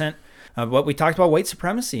recent. But we talked about white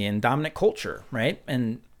supremacy and dominant culture, right?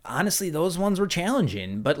 And honestly, those ones were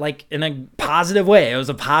challenging, but like in a positive way. It was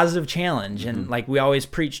a positive challenge. And like we always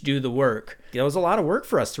preach, do the work. It was a lot of work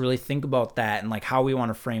for us to really think about that and like how we want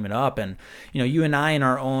to frame it up. And, you and I in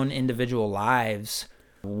our own individual lives,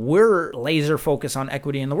 we're laser focused on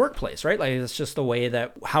equity in the workplace, right? Like it's just the way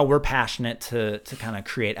that how we're passionate to kind of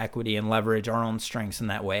create equity and leverage our own strengths in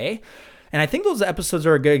that way. And I think those episodes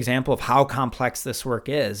are a good example of how complex this work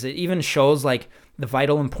is. It even shows like the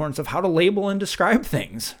vital importance of how to label and describe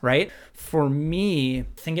things, right? For me,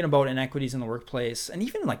 thinking about inequities in the workplace and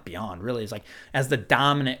even like beyond really is like as the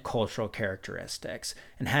dominant cultural characteristics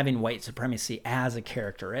and having white supremacy as a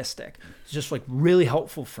characteristic is just like really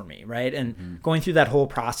helpful for me, right? And going through that whole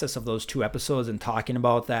process of those 2 episodes and talking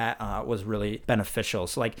about that was really beneficial.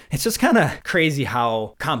 So like, it's just kind of crazy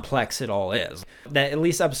how complex it all is. That at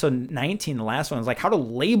least episode 19, the last one, is like how to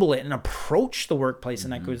label it and approach the workplace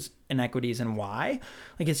inequities and why.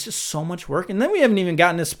 Like it's just so much work. And then we haven't even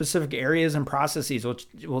gotten to specific areas and processes, which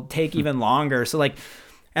will take even longer. So like,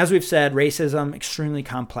 as we've said, racism, extremely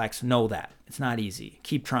complex. Know that. It's not easy.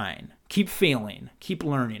 Keep trying. Keep failing. Keep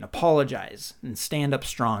learning. Apologize and stand up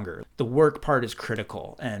stronger. The work part is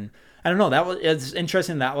critical. And I don't know, it's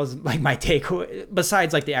interesting. That was like my takeaway,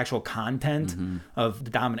 besides like the actual content of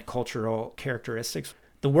the dominant cultural characteristics.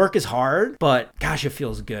 The work is hard, but gosh, it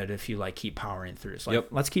feels good if you like keep powering through. So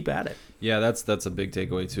let's keep at it. Yeah, that's a big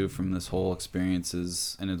takeaway too from this whole experience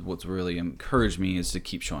what's really encouraged me is to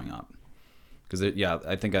keep showing up. Because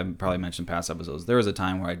I think I probably mentioned past episodes, there was a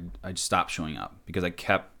time where I stopped showing up because I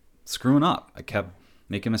kept screwing up. I kept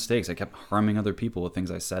making mistakes. I kept harming other people with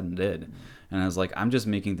things I said and did. And I was like, I'm just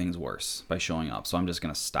making things worse by showing up. So I'm just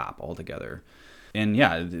going to stop altogether. And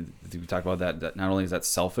yeah, we talk about that not only is that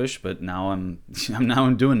selfish, but now I'm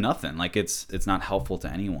doing nothing. Like it's not helpful to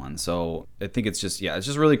anyone. So I think it's just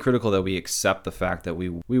really critical that we accept the fact that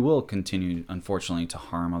we will continue, unfortunately, to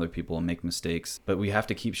harm other people and make mistakes, but we have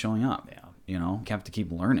to keep showing up. Yeah. We have to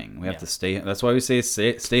keep learning. We have to stay. That's why we say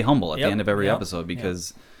stay humble at the end of every episode,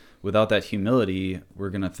 because without that humility, we're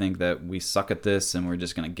going to think that we suck at this and we're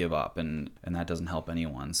just going to give up, and that doesn't help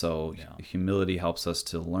anyone. So humility helps us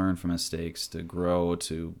to learn from mistakes, to grow,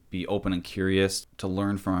 to be open and curious, to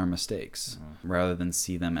learn from our mistakes rather than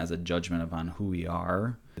see them as a judgment upon who we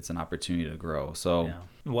are. It's an opportunity to grow. So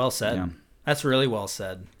well said. That's really well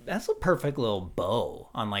said. That's a perfect little bow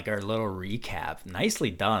on like our little recap. Nicely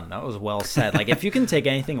done. That was well said. Like if you can take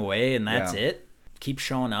anything away and that's it, keep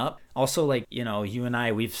showing up. Also, like, you know, you and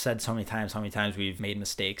I, we've said so many times how many times we've made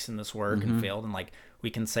mistakes in this work and failed, and like we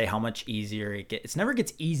can say how much easier it gets. It never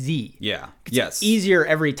gets easy. Yeah. It's easier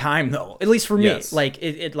every time though. At least for me. Like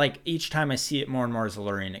it like each time I see it more and more as a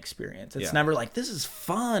learning experience. It's never like, this is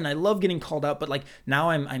fun, I love getting called out, but like now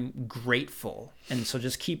I'm grateful. And so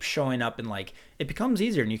just keep showing up and like it becomes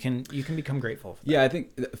easier and you can become grateful for that. Yeah, I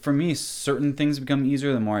think for me certain things become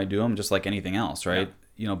easier the more I do them, just like anything else, right? Yeah.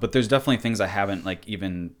 You know, but there's definitely things I haven't like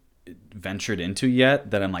even ventured into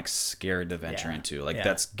yet that I'm like scared to venture into. Like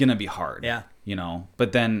that's gonna be hard. Yeah. You know,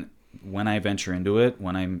 but then when I venture into it,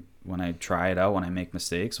 when I try it out, when I make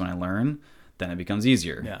mistakes, when I learn, then it becomes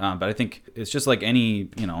easier. Yeah. But I think it's just like any,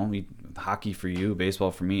 you know, hockey for you,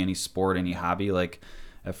 baseball for me, any sport, any hobby, like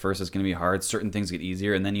at first it's going to be hard. Certain things get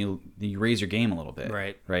easier, and then you raise your game a little bit.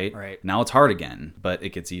 Right. Now it's hard again, but it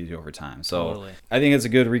gets easier over time. So totally. I think it's a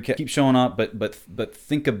good recap. Keep showing up, but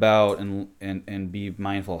think about and be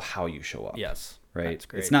mindful of how you show up. Yes. Right. That's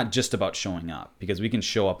great. It's not just about showing up, because we can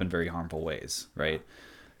show up in very harmful ways. Right.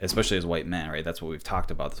 Especially as white men. Right. That's what we've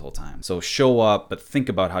talked about this whole time. So show up, but think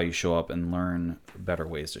about how you show up and learn better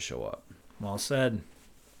ways to show up. Well said.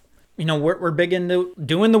 You know, we're big into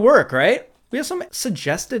doing the work, right? We have some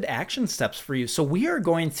suggested action steps for you. So we are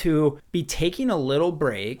going to be taking a little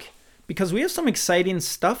break because we have some exciting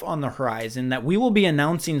stuff on the horizon that we will be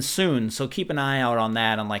announcing soon. So keep an eye out on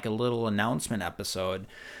that on like a little announcement episode.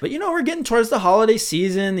 But, you know, we're getting towards the holiday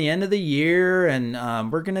season, the end of the year,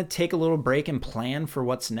 and we're going to take a little break and plan for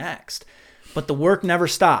what's next. But the work never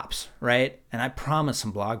stops, right? And I promise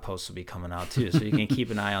some blog posts will be coming out too, so you can keep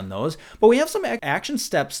an eye on those. But we have some action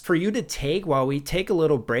steps for you to take while we take a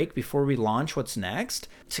little break before we launch what's next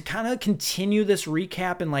to kind of continue this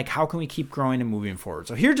recap and like how can we keep growing and moving forward.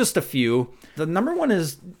 So here are just a few. The number one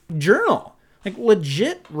is journal. Like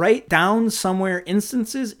legit write down somewhere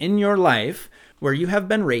instances in your life where you have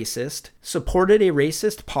been racist, supported a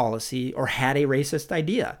racist policy, or had a racist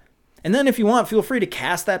idea. And then if you want, feel free to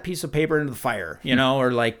cast that piece of paper into the fire, you know,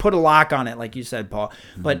 or like put a lock on it, like you said, Paul.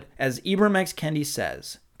 Mm-hmm. But as Ibram X. Kendi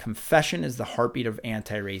says, confession is the heartbeat of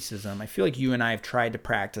anti-racism. I feel like you and I have tried to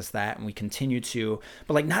practice that and we continue to,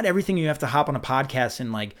 but like not everything you have to hop on a podcast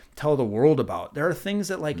and like tell the world about. There are things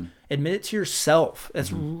that like admit it to yourself.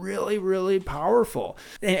 That's really, really powerful.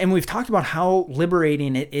 And we've talked about how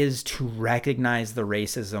liberating it is to recognize the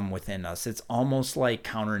racism within us. It's almost like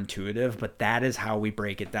counterintuitive, but that is how we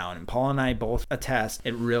break it down. And Paul and I both attest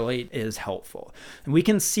it really is helpful. And we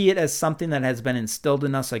can see it as something that has been instilled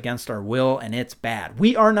in us against our will, and it's bad.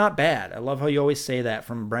 We are not bad. I love how you always say that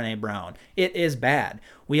from Brené Brown. It is bad.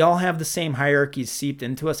 We all have the same hierarchies seeped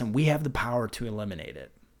into us, and we have the power to eliminate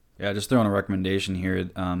it. Yeah, just throwing a recommendation here.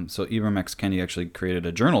 So Ibram X. Kendi actually created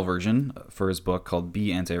a journal version for his book called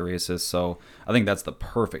Be Anti-Racist. So I think that's the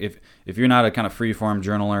perfect. If you're not a kind of free-form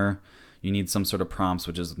journaler, you need some sort of prompts,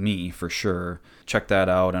 which is me for sure. Check that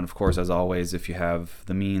out. And of course, as always, if you have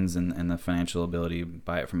the means and the financial ability,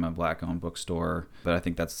 buy it from a Black-owned bookstore. But I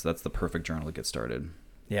think that's the perfect journal to get started.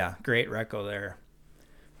 Yeah, great reco there.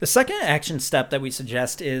 The second action step that we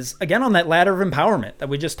suggest is, again, on that ladder of empowerment that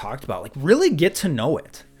we just talked about. Like, really get to know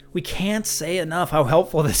it. We can't say enough how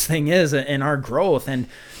helpful this thing is in our growth, and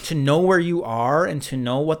to know where you are and to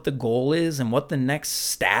know what the goal is and what the next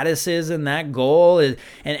status is in that goal is,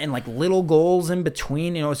 and like little goals in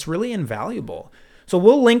between, you know, it's really invaluable. So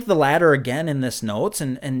we'll link the ladder again in this notes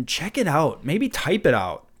and check it out. Maybe type it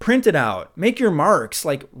out, print it out, make your marks,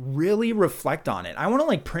 like really reflect on it. I want to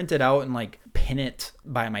like print it out and like pin it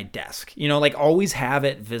by my desk, you know, like always have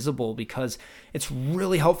it visible because it's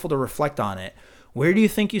really helpful to reflect on it. Where do you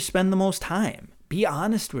think you spend the most time? Be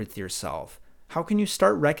honest with yourself. How can you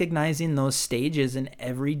start recognizing those stages in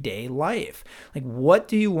everyday life? Like, what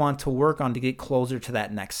do you want to work on to get closer to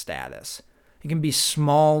that next status? It can be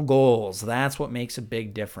small goals. That's what makes a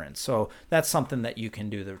big difference. So that's something that you can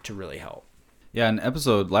do to really help. Yeah,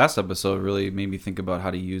 last episode really made me think about how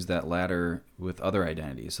to use that ladder with other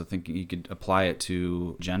identities. So thinking you could apply it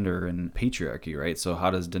to gender and patriarchy, right? So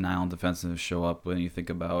how does denial and defensiveness show up when you think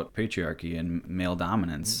about patriarchy and male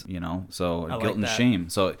dominance, you know? So guilt and shame.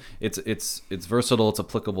 So it's versatile, it's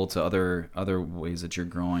applicable to other ways that you're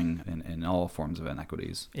growing in all forms of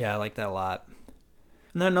inequities. Yeah, I like that a lot.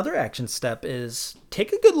 And then another action step is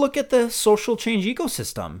take a good look at the social change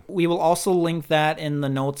ecosystem. We will also link that in the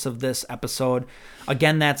notes of this episode.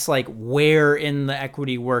 Again, that's like where in the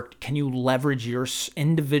equity work can you leverage your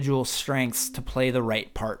individual strengths to play the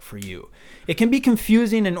right part for you. It can be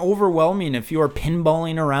confusing and overwhelming if you are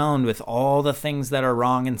pinballing around with all the things that are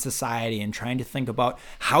wrong in society and trying to think about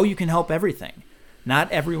how you can help everything.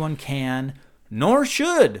 Not everyone can, nor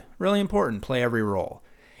should, really important, play every role.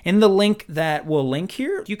 In the link that we'll link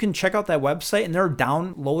here, you can check out that website, and there are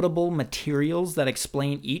downloadable materials that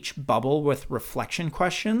explain each bubble with reflection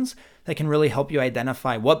questions that can really help you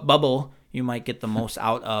identify what bubble you might get the most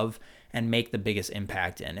out of and make the biggest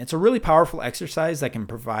impact in. It's a really powerful exercise that can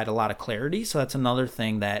provide a lot of clarity, so that's another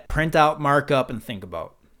thing that print out, mark up, and think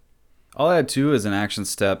about. I'll add too as an action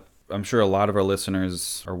step, I'm sure a lot of our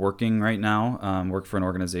listeners are working right now, work for an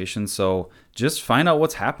organization. So just find out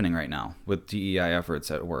what's happening right now with DEI efforts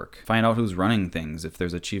at work. Find out who's running things, if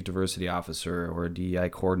there's a chief diversity officer or a DEI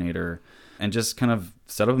coordinator, and just kind of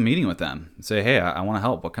set up a meeting with them and say, hey, I want to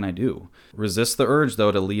help. What can I do? Resist the urge,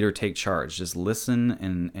 though, to lead or take charge. Just listen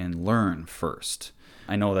and learn first.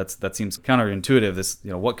 I know that seems counterintuitive. This,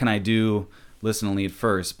 what can I do? Listen and lead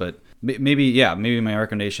first, but maybe my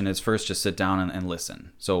recommendation is first just sit down and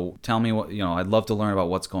listen. So tell me what, I'd love to learn about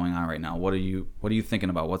what's going on right now. What are you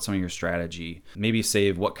thinking about? What's some of your strategy? Maybe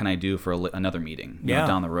save what can I do for another meeting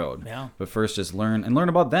down the road. Yeah. But first just learn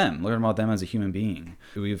about them. Learn about them as a human being.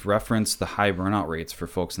 We've referenced the high burnout rates for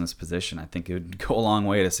folks in this position. I think it would go a long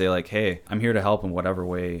way to say like, hey, I'm here to help in whatever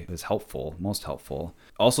way is helpful, most helpful.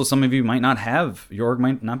 Also, some of you your org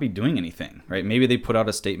might not be doing anything, right? Maybe they put out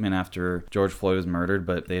a statement after George Floyd was murdered,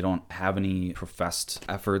 but they don't have any professed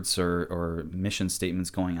efforts or mission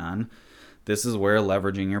statements going on. This is where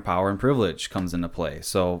leveraging your power and privilege comes into play.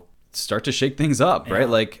 So start to shake things up, right?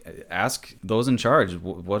 Like ask those in charge,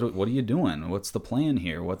 what are you doing? What's the plan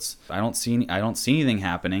here? I don't see anything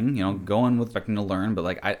happening, go in with expecting to learn, but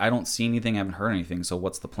like, I don't see anything, I haven't heard anything. So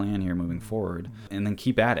what's the plan here moving forward? And then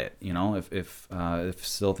keep at it. If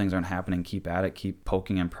still things aren't happening, keep at it, keep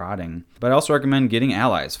poking and prodding. But I also recommend getting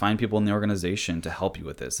allies, find people in the organization to help you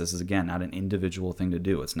with this. This is, again, not an individual thing to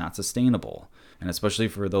do. It's not sustainable. And especially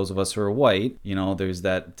for those of us who are white, there's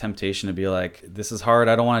that temptation to be like, this is hard,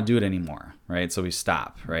 I don't want to do it anymore, right? So we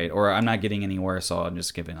stop, right? Or I'm not getting anywhere, so I'm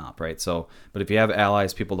just giving up, right? So, but if you have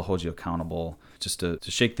allies, people to hold you accountable, just to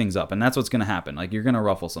shake things up, and that's what's going to happen. Like, you're going to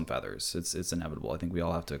ruffle some feathers. It's inevitable. I think we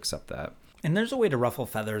all have to accept that. And there's a way to ruffle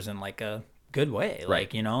feathers in like a good way, right?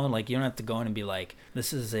 Like, you don't have to go in and be like,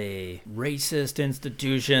 this is a racist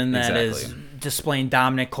institution that is displaying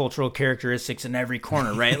dominant cultural characteristics in every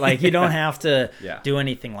corner, right? Like, you don't have to do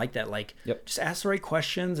anything like that. Like, just ask the right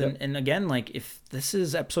questions. And again, like, if this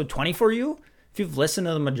is episode 20 for you, if you've listened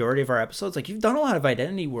to the majority of our episodes, like, you've done a lot of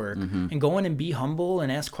identity work, and go in and be humble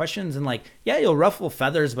and ask questions, and like, you'll ruffle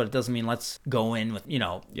feathers, but it doesn't mean let's go in with, you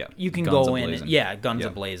can guns go in a-blazing. and guns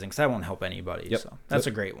a-blazing, because that won't help anybody. So that's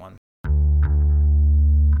a great one.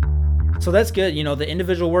 So that's good. The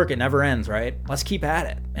individual work, it never ends, right? Let's keep at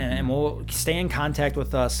it. And we'll stay in contact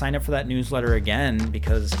with us. Sign up for that newsletter again,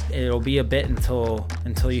 because it'll be a bit until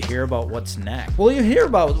you hear about what's next. Well, you hear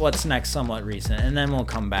about what's next somewhat recent, and then we'll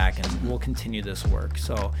come back and we'll continue this work.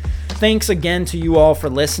 So thanks again to you all for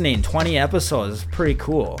listening. 20 episodes is pretty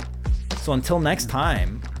cool. So until next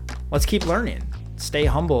time, let's keep learning. Stay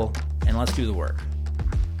humble, and let's do the work.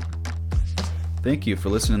 Thank you for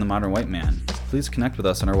listening to The Modern White Man. Please connect with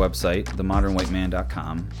us on our website,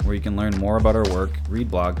 themodernwhiteman.com, where you can learn more about our work, read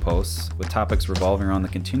blog posts with topics revolving around the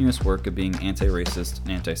continuous work of being anti-racist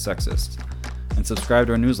and anti-sexist, and subscribe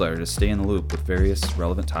to our newsletter to stay in the loop with various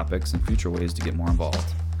relevant topics and future ways to get more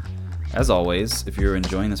involved. As always, if you're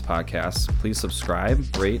enjoying this podcast, please subscribe,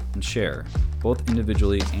 rate, and share, both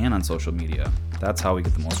individually and on social media. That's how we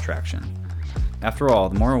get the most traction. After all,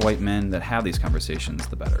 the more white men that have these conversations,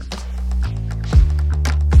 the better.